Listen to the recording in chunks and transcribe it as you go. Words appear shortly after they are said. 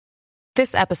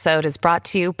This episode is brought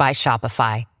to you by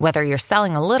Shopify. Whether you're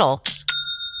selling a little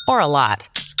or a lot,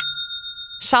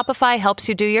 Shopify helps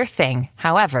you do your thing,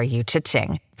 however you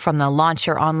cha-ching. From the launch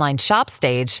your online shop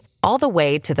stage, all the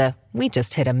way to the we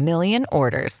just hit 1 million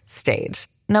orders stage.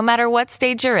 No matter what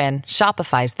stage you're in,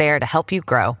 Shopify's there to help you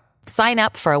grow. Sign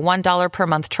up for a $1 per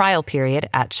month trial period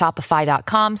at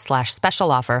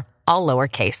shopify.com/special offer, all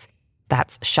lowercase.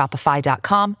 That's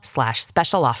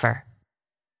shopify.com/special offer.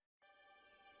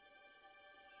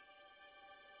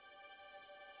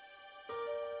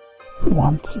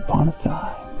 Once upon a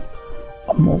time,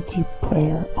 a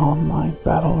multiplayer online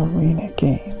battle arena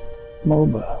game,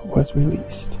 MOBA, was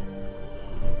released.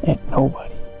 And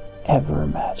nobody ever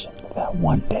imagined that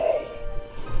one day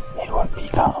it would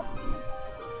become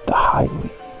the highly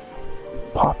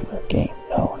popular game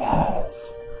known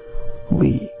as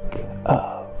League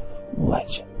of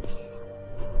Legends.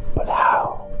 But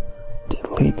how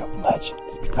did League of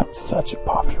Legends become such a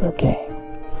popular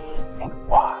game? And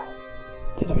why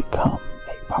did it become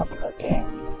a popular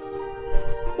game?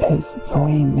 Is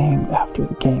Zelene named after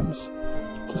the game's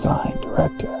design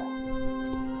director?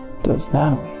 Does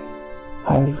Natalie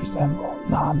highly resemble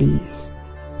Nabis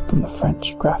from the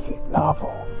French graphic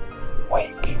novel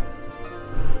Wake?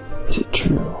 Is it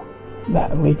true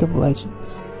that League of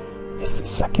Legends is the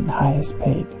second highest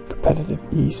paid competitive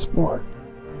esport?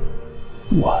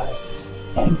 Was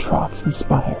Aatrox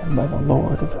inspired by the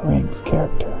Lord of the Rings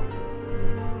character?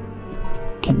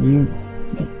 Can you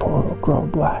make Portal grow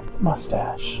black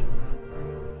mustache?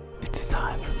 It's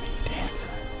time for me to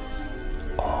answer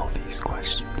all these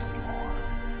questions and more,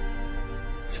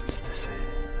 since this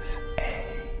is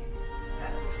ASMR.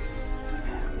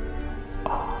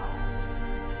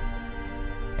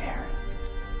 Aaron,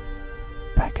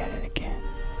 back at it again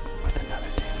with another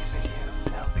daily video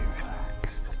to help you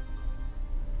relax.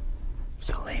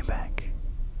 So lay back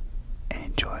and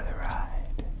enjoy the ride.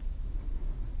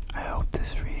 I hope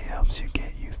this read helps you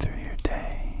get you through your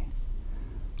day,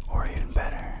 or even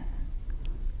better,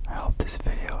 I hope this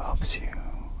video helps you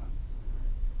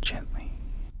gently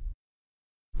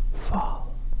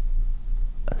fall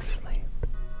asleep.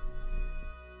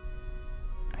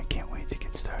 I can't wait to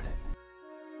get started.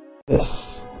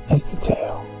 This is the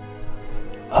tale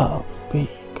of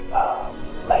League of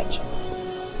Legends.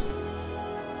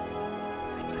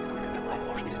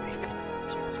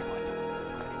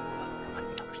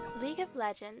 League of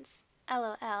Legends,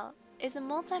 LOL, is a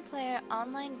multiplayer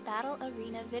online battle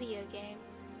arena video game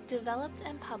developed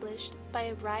and published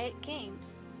by Riot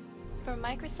Games for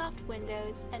Microsoft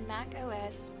Windows and Mac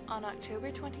OS on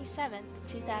October 27,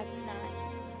 2009.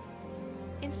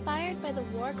 Inspired by the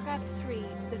Warcraft 3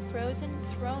 The Frozen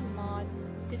Throne mod,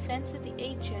 Defense of the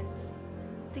Ancients,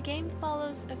 the game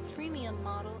follows a freemium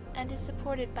model and is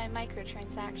supported by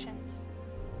microtransactions.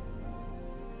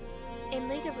 In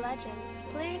League of Legends,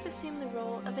 players assume the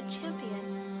role of a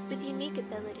champion with unique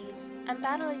abilities and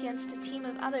battle against a team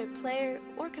of other player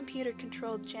or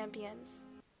computer-controlled champions.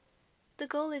 The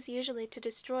goal is usually to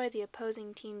destroy the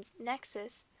opposing team's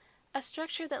Nexus, a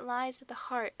structure that lies at the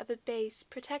heart of a base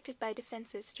protected by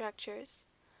defensive structures,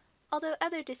 although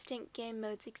other distinct game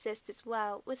modes exist as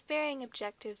well, with varying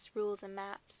objectives, rules, and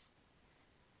maps.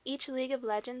 Each League of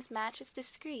Legends match is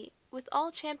discrete, with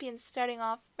all champions starting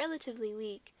off relatively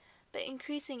weak, but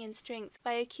increasing in strength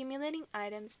by accumulating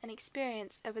items and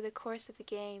experience over the course of the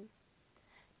game.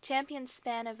 Champions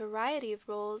span a variety of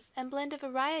roles and blend a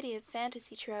variety of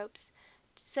fantasy tropes,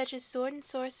 such as sword and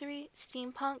sorcery,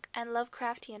 steampunk, and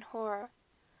Lovecraftian horror.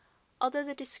 Although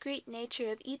the discrete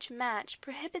nature of each match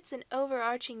prohibits an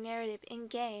overarching narrative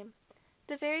in-game,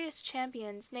 the various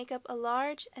champions make up a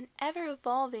large and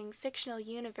ever-evolving fictional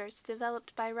universe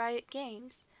developed by Riot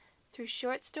Games through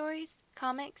short stories,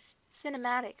 comics,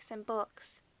 cinematics, and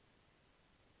books.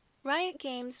 Riot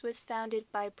Games was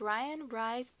founded by Brian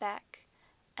Rise Beck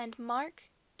and Mark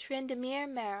Tryndamere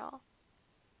Merrill,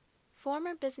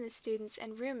 former business students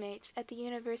and roommates at the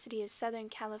University of Southern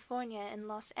California in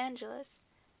Los Angeles,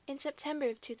 in September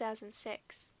of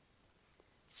 2006.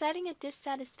 Citing a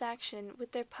dissatisfaction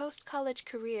with their post-college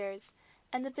careers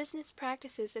and the business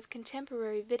practices of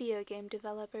contemporary video game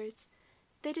developers,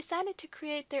 they decided to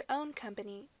create their own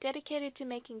company dedicated to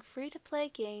making free-to-play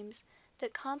games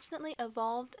that constantly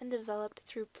evolved and developed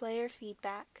through player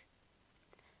feedback.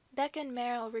 Beck and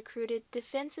Merrill recruited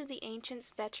Defense of the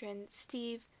Ancients veteran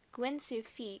Steve Gwensu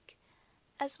Feek,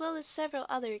 as well as several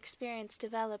other experienced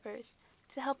developers,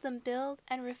 to help them build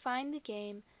and refine the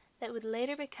game that would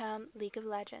later become League of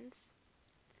Legends.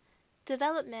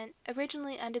 Development,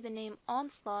 originally under the name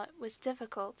Onslaught, was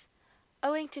difficult,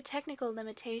 owing to technical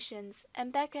limitations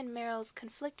and Beck and Merrill's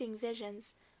conflicting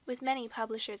visions with many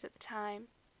publishers at the time.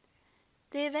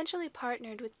 They eventually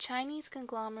partnered with Chinese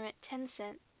conglomerate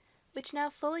Tencent, which now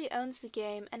fully owns the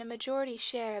game and a majority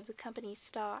share of the company's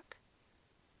stock.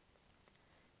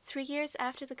 3 years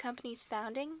after the company's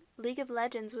founding, League of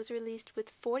Legends was released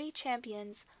with 40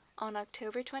 champions on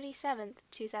October 27,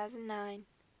 2009.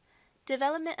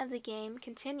 Development of the game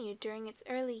continued during its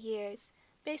early years,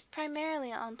 based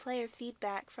primarily on player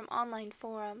feedback from online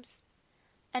forums.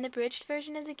 An abridged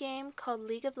version of the game called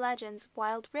League of Legends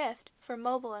Wild Rift for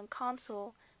mobile and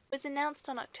console was announced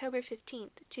on October 15,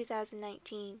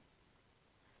 2019.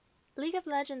 League of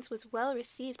Legends was well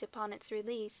received upon its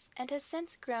release and has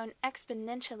since grown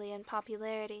exponentially in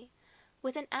popularity,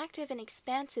 with an active and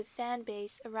expansive fan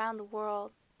base around the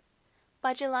world.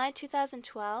 By July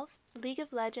 2012, League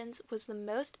of Legends was the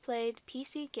most played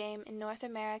PC game in North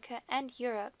America and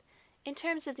Europe in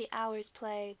terms of the hours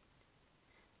played.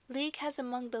 League has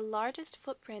among the largest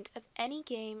footprint of any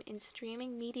game in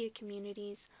streaming media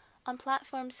communities on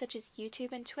platforms such as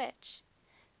YouTube and Twitch.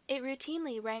 It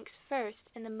routinely ranks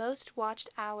first in the most watched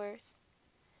hours.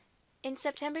 In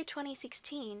September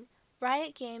 2016,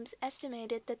 Riot Games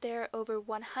estimated that there are over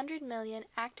 100 million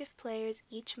active players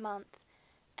each month,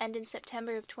 and in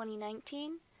September of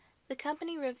 2019, the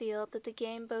company revealed that the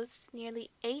game boasts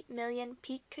nearly 8 million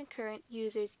peak concurrent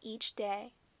users each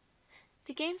day.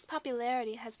 The game's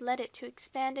popularity has led it to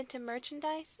expand into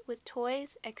merchandise with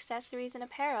toys, accessories, and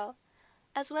apparel,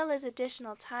 as well as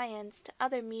additional tie-ins to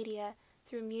other media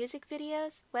through music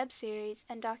videos, web series,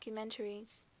 and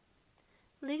documentaries.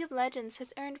 League of Legends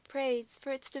has earned praise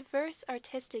for its diverse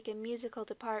artistic and musical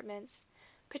departments,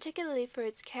 particularly for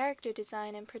its character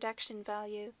design and production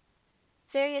value.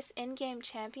 Various in-game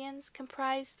champions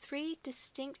comprise 3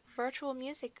 distinct virtual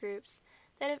music groups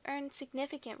that have earned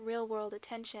significant real-world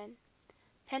attention.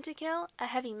 Pentakill, a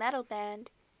heavy metal band,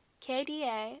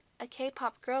 KDA, a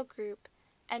K-pop girl group,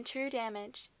 and True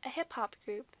Damage, a hip-hop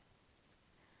group.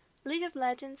 League of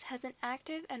Legends has an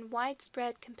active and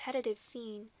widespread competitive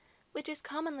scene, which is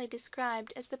commonly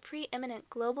described as the preeminent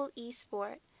global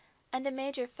e-sport and a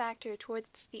major factor towards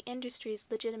the industry's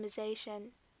legitimization.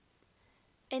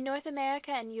 In North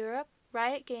America and Europe,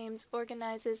 Riot Games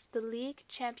organizes the League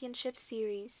Championship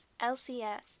Series,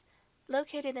 LCS,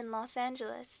 located in Los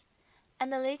Angeles,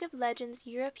 and the League of Legends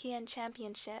European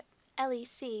Championship,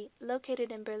 LEC,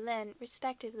 located in Berlin,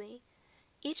 respectively,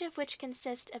 each of which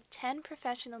consist of 10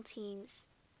 professional teams.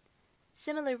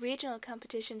 Similar regional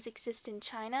competitions exist in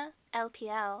China,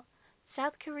 LPL,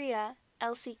 South Korea,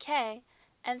 LCK,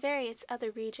 and various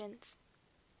other regions.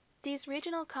 These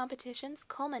regional competitions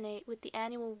culminate with the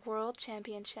annual World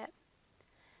Championship.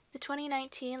 The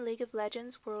 2019 League of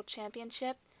Legends World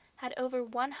Championship had over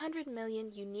 100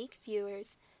 million unique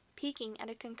viewers, peaking at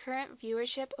a concurrent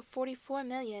viewership of 44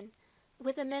 million,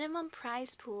 with a minimum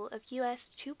prize pool of US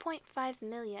 $2.5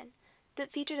 million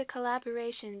that featured a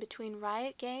collaboration between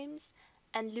Riot Games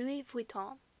and Louis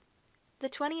Vuitton. The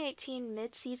 2018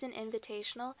 Mid-Season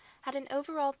Invitational had an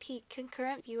overall peak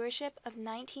concurrent viewership of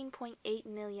 19.8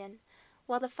 million,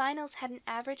 while the finals had an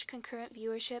average concurrent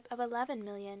viewership of 11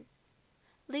 million.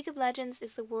 League of Legends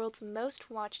is the world's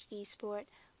most watched esport,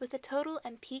 with a total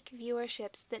and peak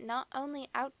viewerships that not only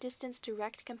outdistance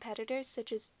direct competitors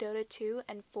such as Dota 2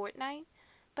 and Fortnite,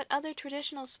 but other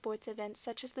traditional sports events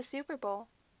such as the Super Bowl.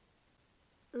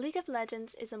 League of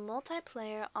Legends is a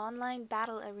multiplayer online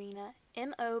battle arena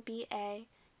 (MOBA)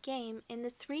 game in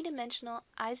the three-dimensional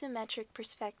isometric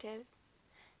perspective.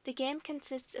 The game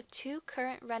consists of 2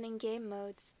 current running game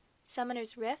modes,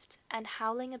 Summoner's Rift and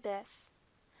Howling Abyss.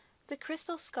 The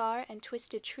Crystal Scar and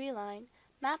Twisted Treeline,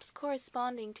 maps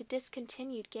corresponding to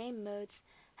discontinued game modes,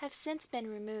 have since been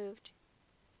removed.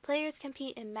 Players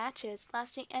compete in matches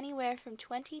lasting anywhere from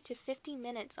 20 to 50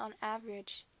 minutes on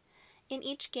average. In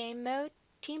each game mode,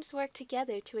 teams work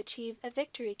together to achieve a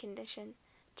victory condition,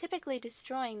 typically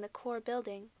destroying the core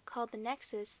building, called the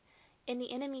Nexus, in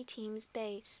the enemy team's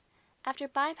base, after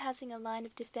bypassing a line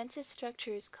of defensive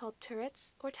structures called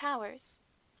turrets or towers.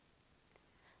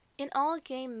 In all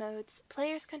game modes,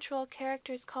 players control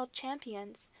characters called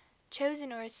champions,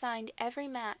 chosen or assigned every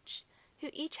match, who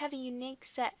each have a unique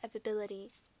set of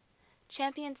abilities.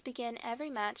 Champions begin every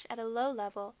match at a low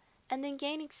level, and then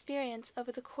gain experience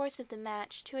over the course of the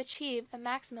match to achieve a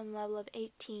maximum level of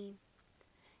 18.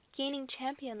 Gaining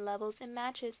champion levels in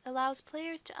matches allows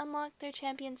players to unlock their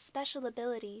champion's special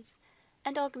abilities,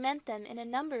 and augment them in a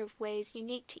number of ways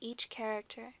unique to each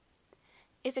character.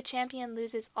 If a champion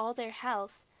loses all their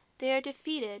health, they are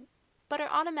defeated, but are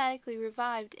automatically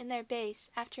revived in their base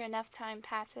after enough time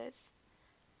passes.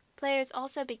 Players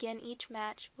also begin each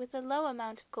match with a low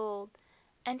amount of gold,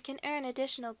 and can earn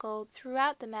additional gold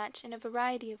throughout the match in a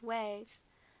variety of ways: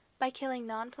 by killing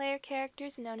non-player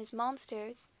characters known as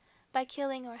monsters, by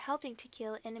killing or helping to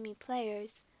kill enemy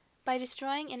players, by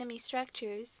destroying enemy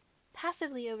structures,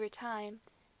 passively over time,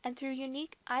 and through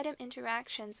unique item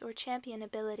interactions or champion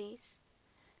abilities.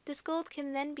 This gold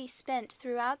can then be spent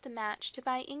throughout the match to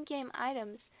buy in-game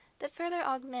items that further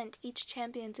augment each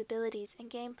champion's abilities and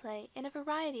gameplay in a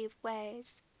variety of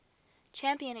ways.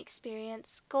 Champion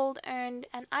experience, gold earned,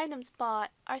 and items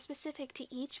bought are specific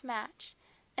to each match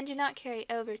and do not carry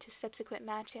over to subsequent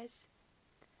matches.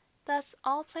 Thus,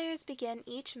 all players begin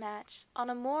each match on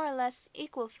a more or less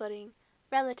equal footing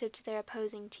relative to their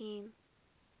opposing team.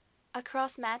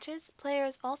 Across matches,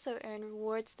 players also earn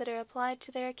rewards that are applied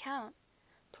to their account.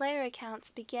 Player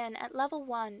accounts begin at level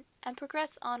 1 and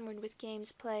progress onward with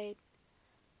games played.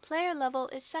 Player level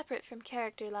is separate from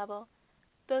character level.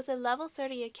 Both a level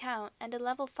 30 account and a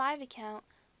level 5 account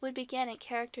would begin at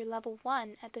character level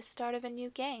 1 at the start of a new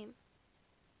game.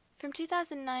 From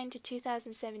 2009 to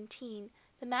 2017,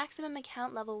 the maximum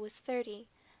account level was 30,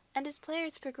 and as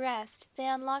players progressed, they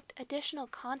unlocked additional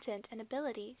content and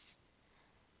abilities.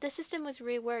 The system was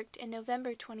reworked in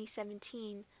November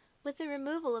 2017 with the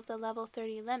removal of the level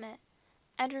 30 limit,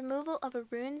 and removal of a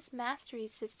runes mastery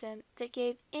system that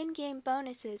gave in-game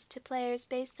bonuses to players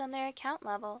based on their account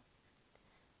level.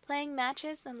 Playing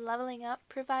matches and leveling up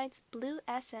provides Blue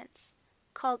Essence,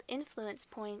 called Influence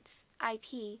Points,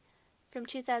 IP, from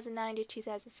 2009 to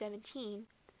 2017,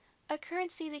 a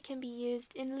currency that can be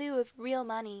used in lieu of real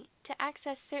money to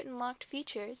access certain locked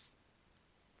features.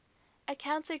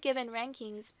 Accounts are given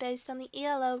rankings based on the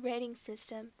ELO rating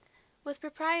system, with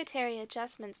proprietary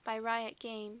adjustments by Riot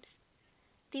Games.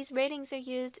 These ratings are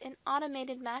used in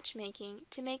automated matchmaking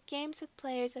to make games with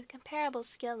players of comparable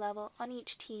skill level on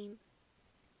each team.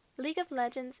 League of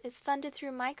Legends is funded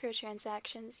through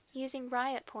microtransactions using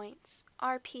Riot Points,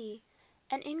 RP,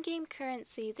 an in-game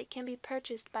currency that can be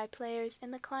purchased by players in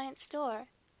the client store.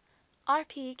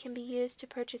 RP can be used to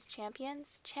purchase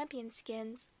champions, champion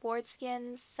skins, ward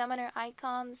skins, summoner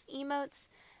icons, emotes,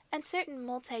 and certain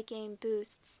multi-game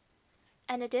boosts.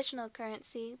 An additional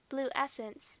currency, Blue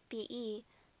Essence, BE,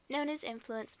 known as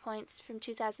Influence Points from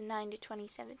 2009 to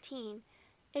 2017,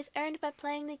 is earned by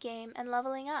playing the game and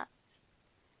leveling up.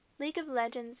 League of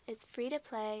Legends is free to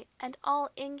play, and all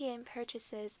in-game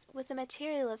purchases with a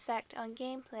material effect on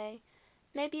gameplay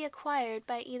may be acquired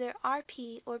by either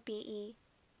RP or BE.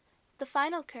 The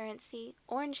final currency,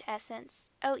 Orange Essence,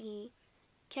 OE,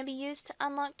 can be used to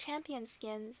unlock champion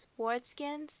skins, ward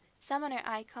skins, summoner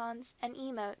icons, and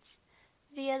emotes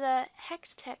via the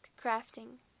Hextech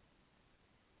crafting.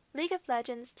 League of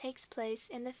Legends takes place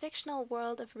in the fictional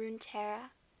world of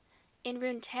Runeterra. In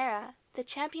Runeterra, the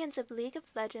champions of League of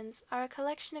Legends are a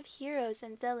collection of heroes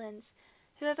and villains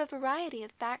who have a variety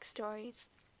of backstories,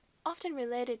 often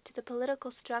related to the political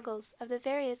struggles of the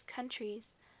various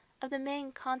countries of the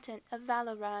main continent of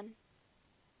Valoran.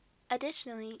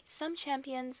 Additionally, some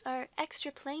champions are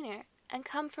extraplanar and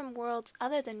come from worlds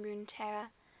other than Runeterra,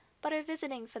 but are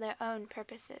visiting for their own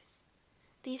purposes.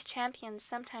 These champions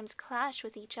sometimes clash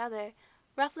with each other,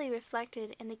 roughly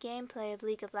reflected in the gameplay of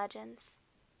League of Legends.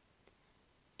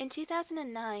 In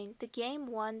 2009, the game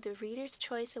won the Reader's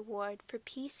Choice Award for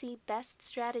PC Best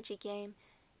Strategy Game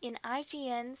in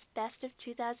IGN's Best of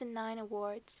 2009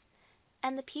 Awards,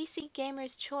 and the PC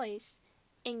Gamer's Choice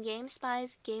in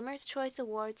GameSpy's Gamer's Choice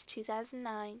Awards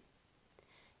 2009.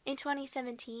 In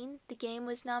 2017, the game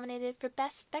was nominated for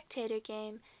Best Spectator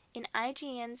Game in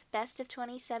IGN's Best of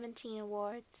 2017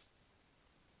 Awards.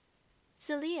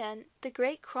 Zilean, the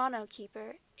Great Chrono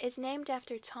Keeper, is named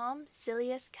after Tom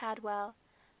Zilius Cadwell,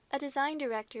 a design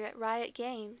director at Riot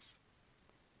Games.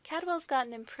 Cadwell's got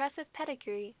an impressive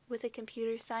pedigree with a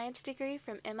computer science degree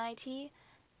from MIT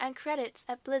and credits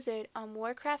at Blizzard on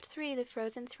Warcraft 3: The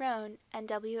Frozen Throne and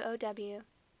WoW.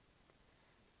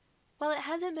 While it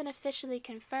hasn't been officially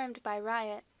confirmed by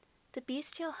Riot, the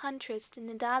bestial huntress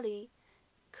Nidalee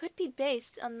could be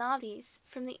based on Navi's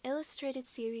from the illustrated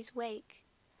series Wake.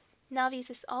 Navi's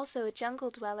is also a jungle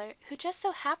dweller who just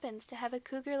so happens to have a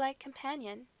cougar-like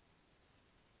companion.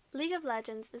 League of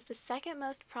Legends is the second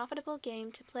most profitable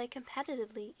game to play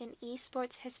competitively in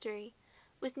esports history,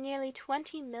 with nearly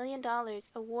 $20 million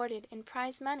awarded in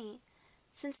prize money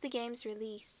since the game's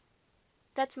release.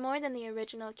 That's more than the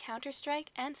original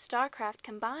Counter-Strike and StarCraft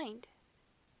combined.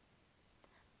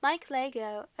 Mike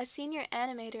Lego, a senior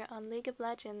animator on League of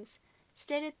Legends,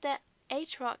 stated that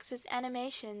Aatrox's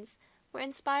animations were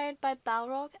inspired by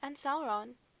Balrog and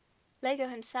Sauron. Lego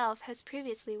himself has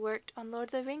previously worked on Lord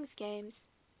of the Rings games.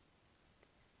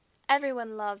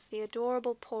 Everyone loves the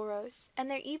adorable Poros,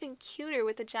 and they're even cuter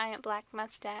with a giant black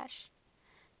mustache.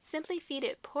 Simply feed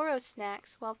it Poros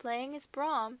snacks while playing as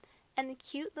Braum, and the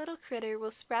cute little critter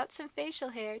will sprout some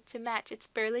facial hair to match its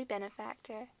burly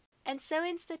benefactor. And so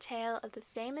ends the tale of the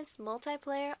famous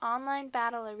multiplayer online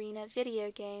battle arena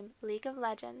video game League of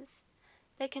Legends,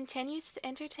 that continues to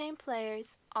entertain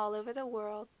players all over the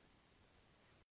world.